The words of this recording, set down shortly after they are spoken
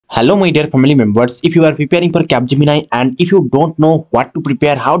Hello my dear family members, if you are preparing for Capgemini and if you don't know what to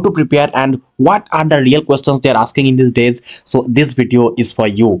prepare, how to prepare and what are the real questions they are asking in these days, so this video is for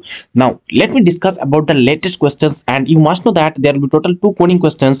you. Now let me discuss about the latest questions, and you must know that there will be total 2 coding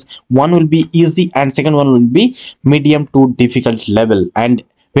questions. One will be easy and second one will be medium to difficult level. And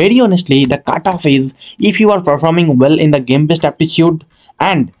very honestly, the cutoff is if you are performing well in the game-based aptitude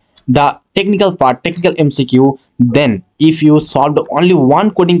and the technical part, technical MCQ, then if you solved only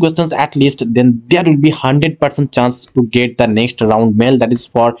one coding questions at least, then there will be 100% chance to get the next round mail, that is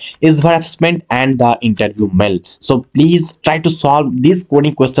for assessment and the interview mail. So please try to solve these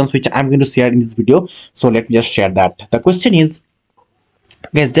coding questions which I'm going to share in this video. So let me just share that. The question is,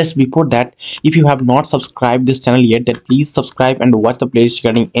 guys, just before that, if you have not subscribed this channel yet, then please subscribe and watch the playlist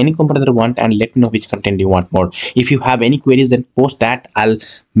regarding any component that you want and let me know which content you want more. If you have any queries, then post that, I'll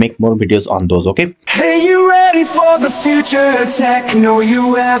make more videos on those. Okay, hey, you ready for the future? Tekno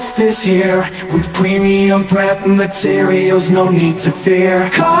UF is here with premium prep materials, no need to fear.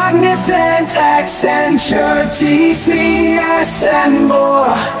 Cognizant, Accenture, TCS and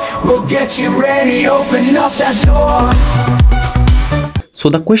more, we'll get you ready, open up that door. so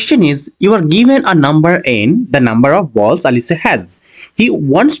the question is, you are given a number n, the number of balls Alicia has. He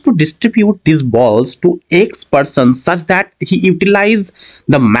wants to distribute these balls to X persons such that he utilizes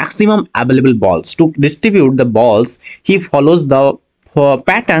the maximum available balls. To distribute the balls, he follows the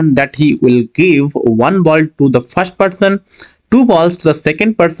pattern that he will give 1 ball to the first person, 2 balls to the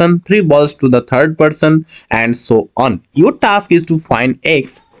second person, 3 balls to the third person, and so on. Your task is to find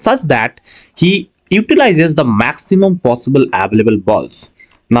X such that he utilizes the maximum possible available balls.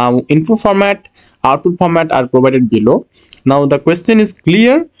 Now input format, output format are provided below. Now the question is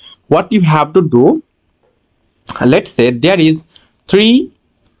clear. What you have to do, let's say there is 3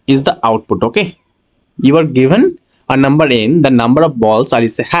 is the output. Okay, you are given a number n, the number of balls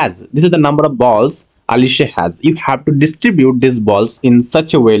Alicia has. This is the number of balls Alicia has. You have to distribute these balls in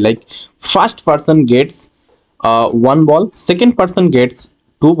such a way, like first person gets 1 ball, second person gets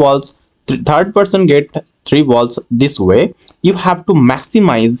 2 balls, third person get 3 balls. This way you have to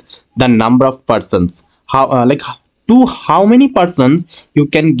maximize the number of persons, how to how many persons you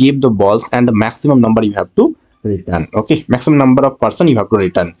can give the balls, and the maximum number you have to return. Okay, maximum number of person you have to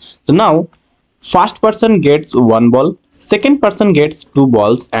return. So now first person gets 1 ball, second person gets 2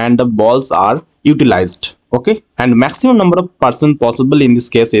 balls, and the balls are utilized. Okay, and maximum number of person possible in this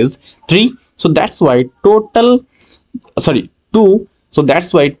case is 3. So that's why 2. So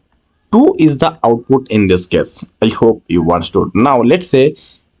that's why 2 is the output in this case. I hope you understood. Now let's say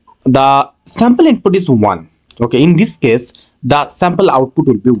the sample input is 1. Okay, in this case the sample output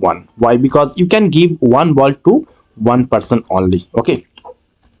will be 1. Why? Because you can give 1 ball to 1 person only. Okay,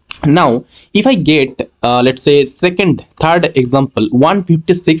 now if I get let's say second, third example,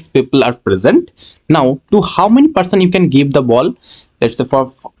 156 people are present. Now to how many person you can give the ball? Let's say for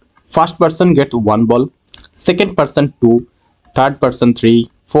first person get 1 ball, second person 2, third person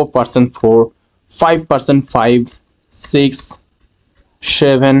 3, 4 person 4, 5 person 5, 6,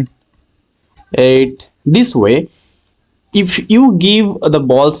 7, 8. This way, if you give the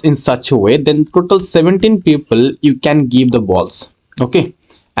balls in such a way, then total 17 people you can give the balls. Okay,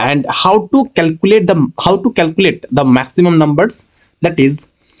 and how to calculate the maximum numbers? That is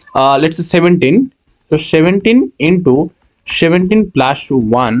let's say 17. So 17 into 17 plus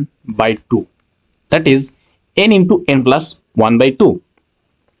 1 by 2, that is n into n plus 1 by 2.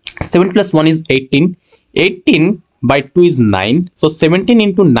 7 plus 1 is 18. 18 by 2 is 9. So 17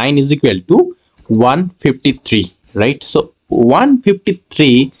 into 9 is equal to 153, right? So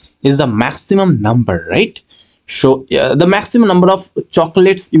 153 is the maximum number, right? So the maximum number of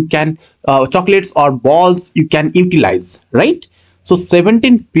chocolates you can chocolates or balls you can utilize, right? So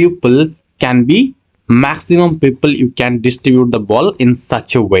 17 people can be maximum people you can distribute the ball in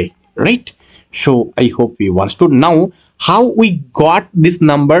such a way, right? So I hope you understood. Now how we got this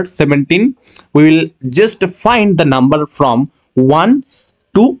number 17? We will just find the number from 1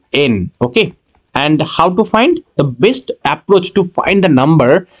 to n. Okay, and how to find the best approach to find the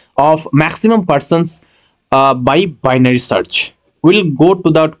number of maximum persons by binary search. We'll go to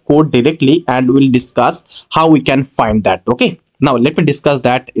the code directly and we'll discuss how we can find that. Okay, now let me discuss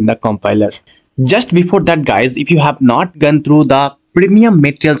that in the compiler. Just before that, guys, if you have not gone through the premium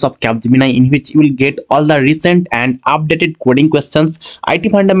materials of Capgemini, in which you will get all the recent and updated coding questions,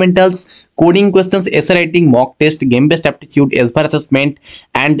 IT fundamentals, coding questions, essay writing, mock test, game-based aptitude, SBAR assessment,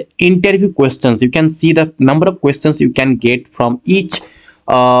 and interview questions. You can see the number of questions you can get from each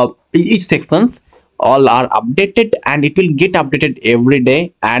sections. All are updated and it will get updated every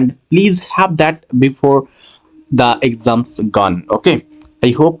day, and please have that before the exams gone. Okay,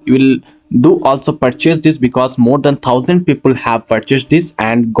 I hope you will do also purchase this, because more than 1,000 people have purchased this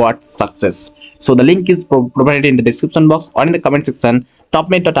and got success. So the link is provided in the description box or in the comment section,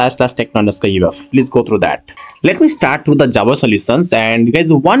 topmate.is/techno_uf. Please go through that. Let me start with the Java solutions. And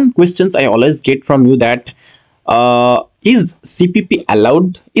guys, one questions I always get from you, that is CPP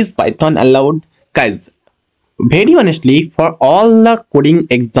allowed? Is Python allowed? Guys, very honestly, for all the coding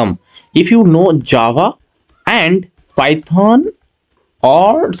exam, if you know Java and Python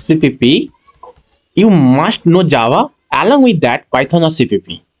or CPP, you must know Java along with that Python or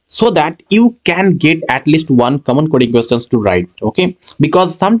CPP, so that you can get at least one common coding questions to write. Okay,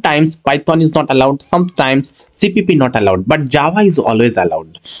 because sometimes Python is not allowed, sometimes CPP not allowed, but Java is always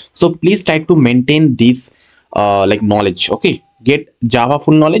allowed. So please try to maintain this like knowledge. Okay, get Java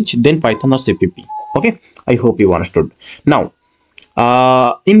full knowledge, then Python or CPP. Okay, I hope you understood. Now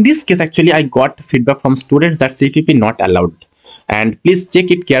in this case, actually I got feedback from students that CPP not allowed, and please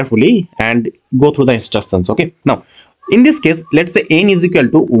check it carefully and go through the instructions. Okay, now in this case, let's say n is equal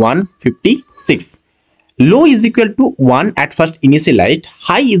to 156, low is equal to 1 at first initialized,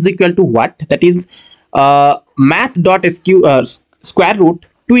 high is equal to what? That is math.sq square root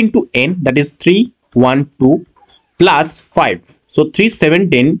 2 into n, that is 312 plus 5. So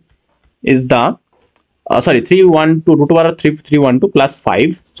 317 is the 312 root over 312 plus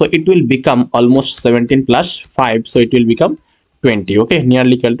 5, so it will become almost 17 plus 5, so it will become 20. Okay,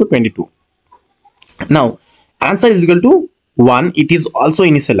 nearly equal to 22. Now answer is equal to 1. It is also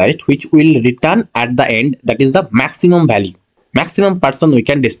initialized, which will return at the end, that is the maximum value, maximum person we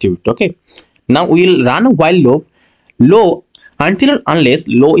can distribute. Okay, now we will run a while low until unless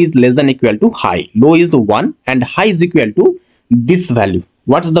low is less than equal to high. Low is the 1 and high is equal to this value.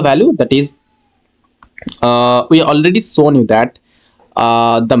 What is the value? That is we already shown you that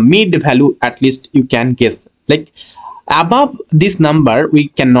the mid value, at least you can guess, like above this number we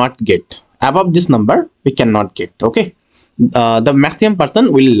cannot get, above this number we cannot get. Okay, the maximum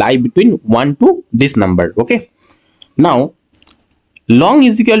person will lie between 1 to this number. Okay, now long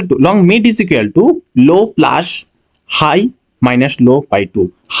is equal to, long mid is equal to low plus high minus low by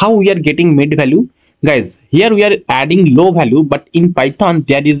 2. How we are getting mid value? Guys, here we are adding low value, but in Python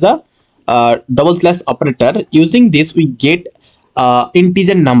there is a double slash operator. Using this we get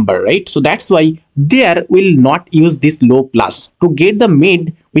integer number, right? So that's why there will not use this low plus. To get the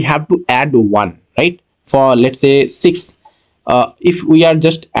mid we have to add 1, right? For let's say 6, if we are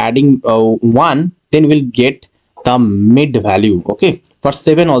just adding 1, then we'll get the mid value. Okay, for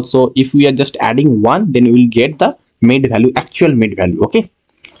 7 also, if we are just adding 1, then we will get the mid value, actual mid value. Okay,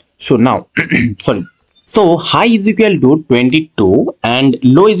 so now sorry, so high is equal to 22 and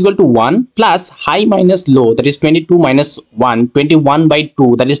low is equal to 1 plus high minus low, that is 22 minus 1, 21 by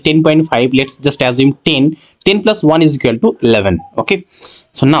 2, that is 10.5. Let's just assume 10. 10 plus 1 is equal to 11. Okay,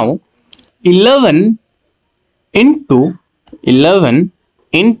 so now 11 into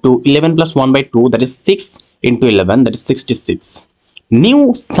 11 plus 1 by 2, that is 6 into 11, that is 66.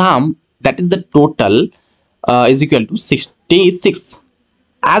 New sum, that is the total, is equal to 66.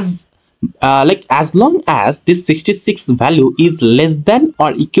 As as long as this 66 value is less than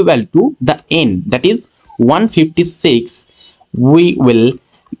or equal to the n, that is 156, we will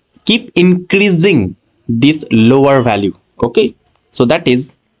keep increasing this lower value. Okay, so that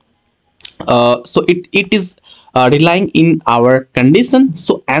is so it is relying in our condition.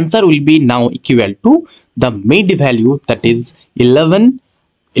 So answer will be now equal to the mid value, that is 11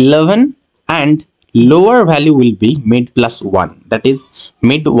 and lower value will be mid plus 1, that is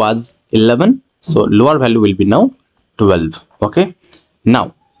mid was 11, so lower value will be now 12. Okay,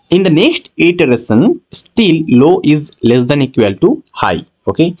 now in the next iteration still low is less than equal to high.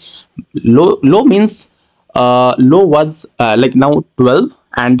 Okay, low means low was like now 12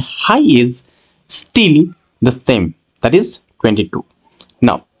 and high is still the same, that is 22.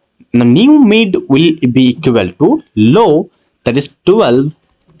 Now the new mid will be equal to low, that is 12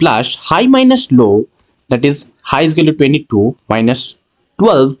 plus high minus low, that is high is equal to 22 minus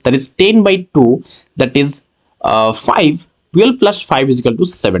 12, that is 10 by 2, that is 5. 12 plus 5 is equal to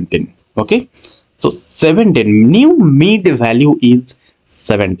 17. Okay, so 17, new mid value is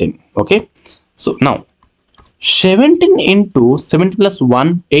 17. Okay, so now 17 into 17 plus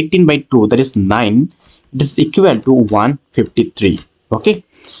 1, 18 by 2, that is 9. It is equal to 153. Okay,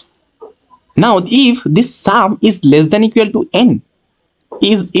 now if this sum is less than equal to n,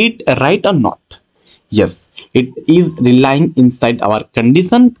 is it right or not? Yes, it is relying inside our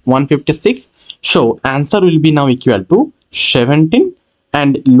condition 156. So answer will be now equal to 17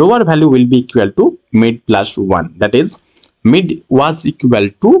 and lower value will be equal to mid plus 1, that is mid was equal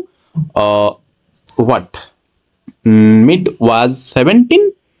to what? mid was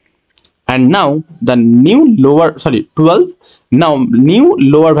 17, and now the new lower, sorry, 12. Now new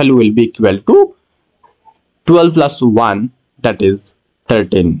lower value will be equal to 12 plus 1, that is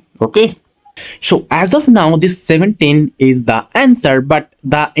 13. Okay, so as of now this 17 is the answer, but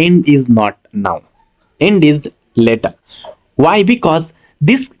the end is not now, end is later. Why? Because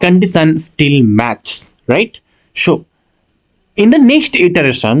this condition still matches, right? So in the next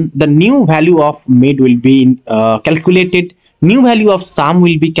iteration, the new value of mid will be calculated, new value of sum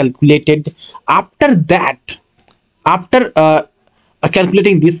will be calculated. After that, after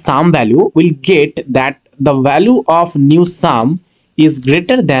calculating this sum value, we'll get that the value of new sum is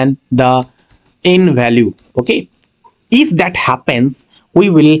greater than the n value. Okay, if that happens, we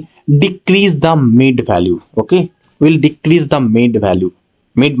will decrease the mid value. Okay, we'll decrease the mid value,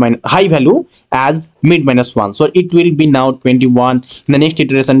 mid minus high value as mid minus 1. So it will be now 21, in the next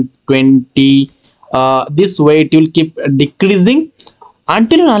iteration 20. This way it will keep decreasing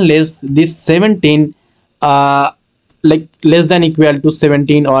until and unless this 17 like less than equal to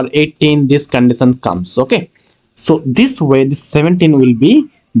 17 or 18, this condition comes. Okay, so this way this 17 will be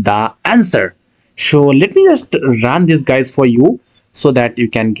the answer. So let me just run this guys for you so that you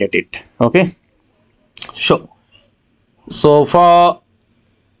can get it. Okay, so for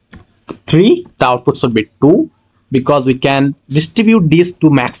 3 the output should be 2, because we can distribute this to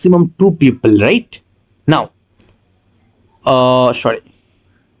maximum 2 people, right? Now sorry,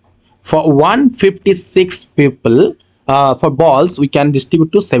 for 156 people, for balls we can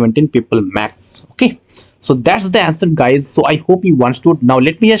distribute to 17 people max. Okay, so that's the answer guys. So I hope you understood. Now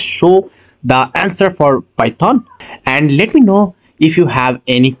let me just show the answer for Python, and let me know if you have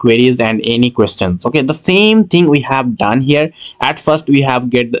any queries and any questions. Okay, the same thing we have done here. At first we have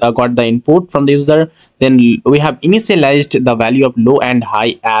got the input from the user, then we have initialized the value of low and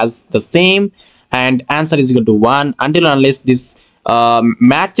high as the same, and answer is equal to 1. Until unless this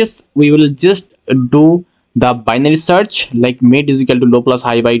matches, we will just do the binary search, like mid is equal to low plus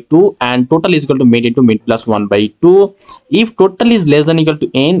high by 2, and total is equal to mid into mid plus 1 by 2. If total is less than equal to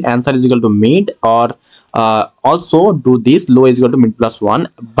n, answer is equal to mid, or also do this low is equal to mid plus 1.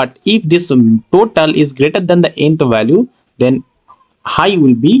 But if this total is greater than the nth value, then high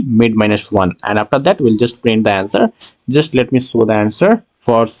will be mid minus 1, and after that we'll just print the answer. Just let me show the answer.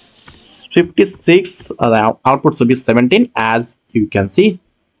 For 56 the output should be 17, as you can see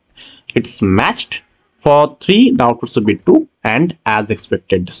it's matched. For 3 the output should be 2, and as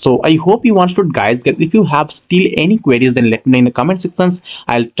expected. So I hope you understood guys. If you have still any queries, then let me know in the comment sections.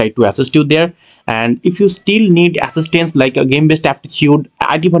 I'll try to assist you there. And if you still need assistance like a game-based aptitude,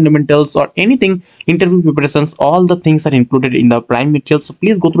 IT fundamentals, or anything, interview preparations, all the things are included in the prime materials, so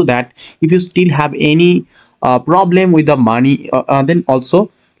please go through that. If you still have any problem with the money, then also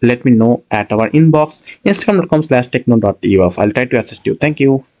let me know at our inbox, instagram.com/tekno.uf. I'll try to assist you. Thank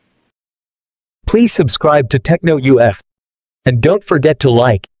you. Please subscribe to Tekno UF. And don't forget to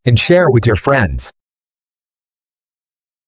like and share with your friends.